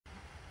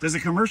Does a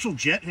commercial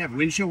jet have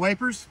windshield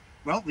wipers?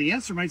 Well, the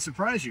answer might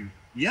surprise you.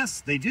 Yes,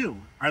 they do.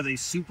 Are they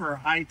super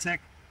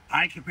high-tech,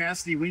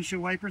 high-capacity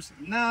windshield wipers?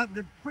 No,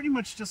 they're pretty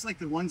much just like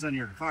the ones on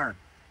your car.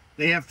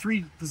 They have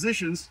 3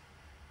 positions: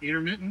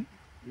 intermittent,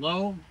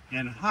 low,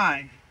 and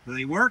high. Do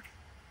they work?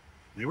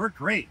 They work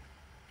great.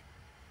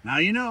 Now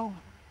you know.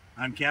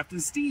 I'm Captain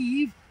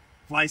Steve.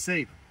 Fly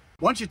safe.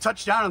 Once you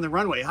touch down on the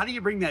runway, how do you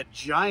bring that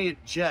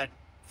giant jet,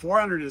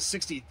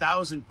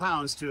 460,000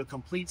 pounds, to a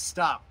complete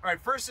stop? All right,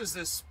 first is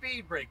the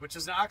speed brake, which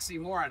is an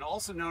oxymoron,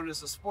 also known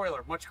as a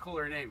spoiler, much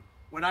cooler name.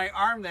 When I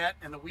arm that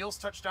and the wheels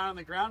touch down on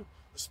the ground,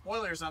 the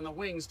spoilers on the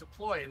wings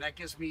deploy, and that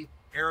gives me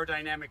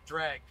aerodynamic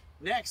drag.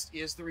 Next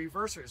is the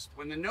reversers.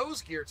 When the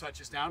nose gear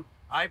touches down,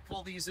 I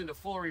pull these into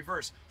full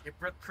reverse. It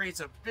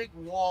creates a big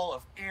wall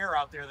of air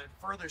out there that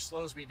further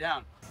slows me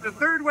down. The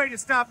third way to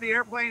stop the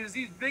airplane is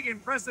these big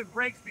impressive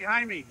brakes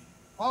behind me.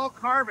 All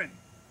carbon.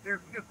 They're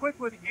equipped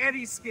with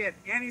anti-skid.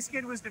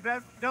 Anti-skid was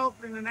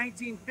developed in the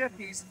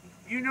 1950s.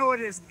 You know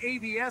it as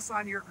ABS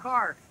on your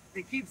car.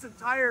 It keeps the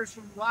tires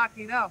from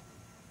locking up.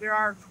 There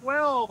are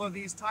 12 of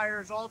these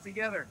tires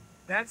altogether.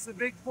 That's the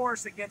big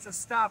force that gets us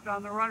stopped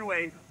on the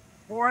runway.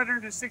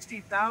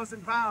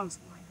 460,000 pounds.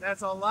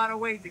 That's a lot of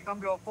weight to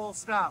come to a full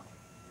stop.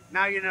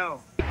 Now you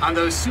know. On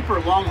those super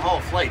long haul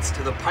flights,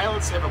 do the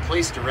pilots have a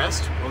place to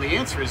rest? Well, the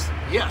answer is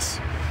yes.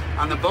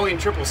 On the Boeing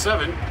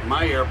 777,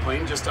 my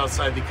airplane, just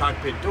outside the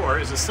cockpit door,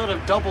 is a set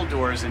of double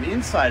doors, and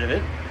inside of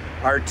it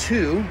are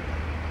 2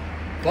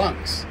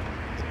 bunks.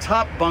 The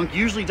top bunk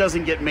usually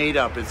doesn't get made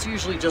up. It's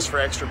usually just for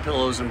extra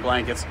pillows and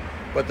blankets.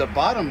 But the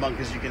bottom bunk,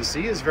 as you can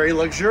see, is very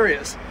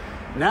luxurious.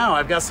 Now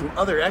I've got some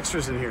other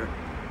extras in here.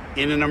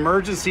 In an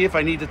emergency, if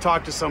I need to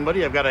talk to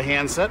somebody, I've got a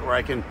handset where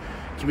I can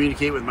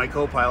communicate with my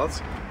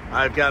co-pilots.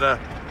 I've got a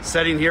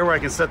setting here where I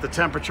can set the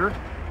temperature.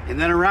 And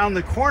then around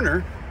the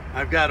corner,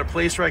 I've got a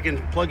place where I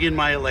can plug in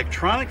my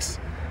electronics.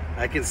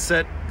 I can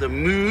set the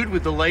mood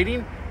with the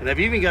lighting, and I've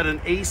even got an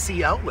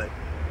AC outlet.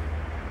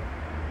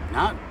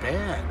 Not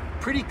bad.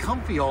 Pretty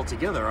comfy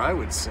altogether, I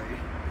would say.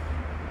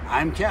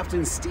 I'm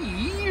Captain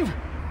Steve.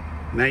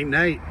 Night,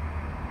 night.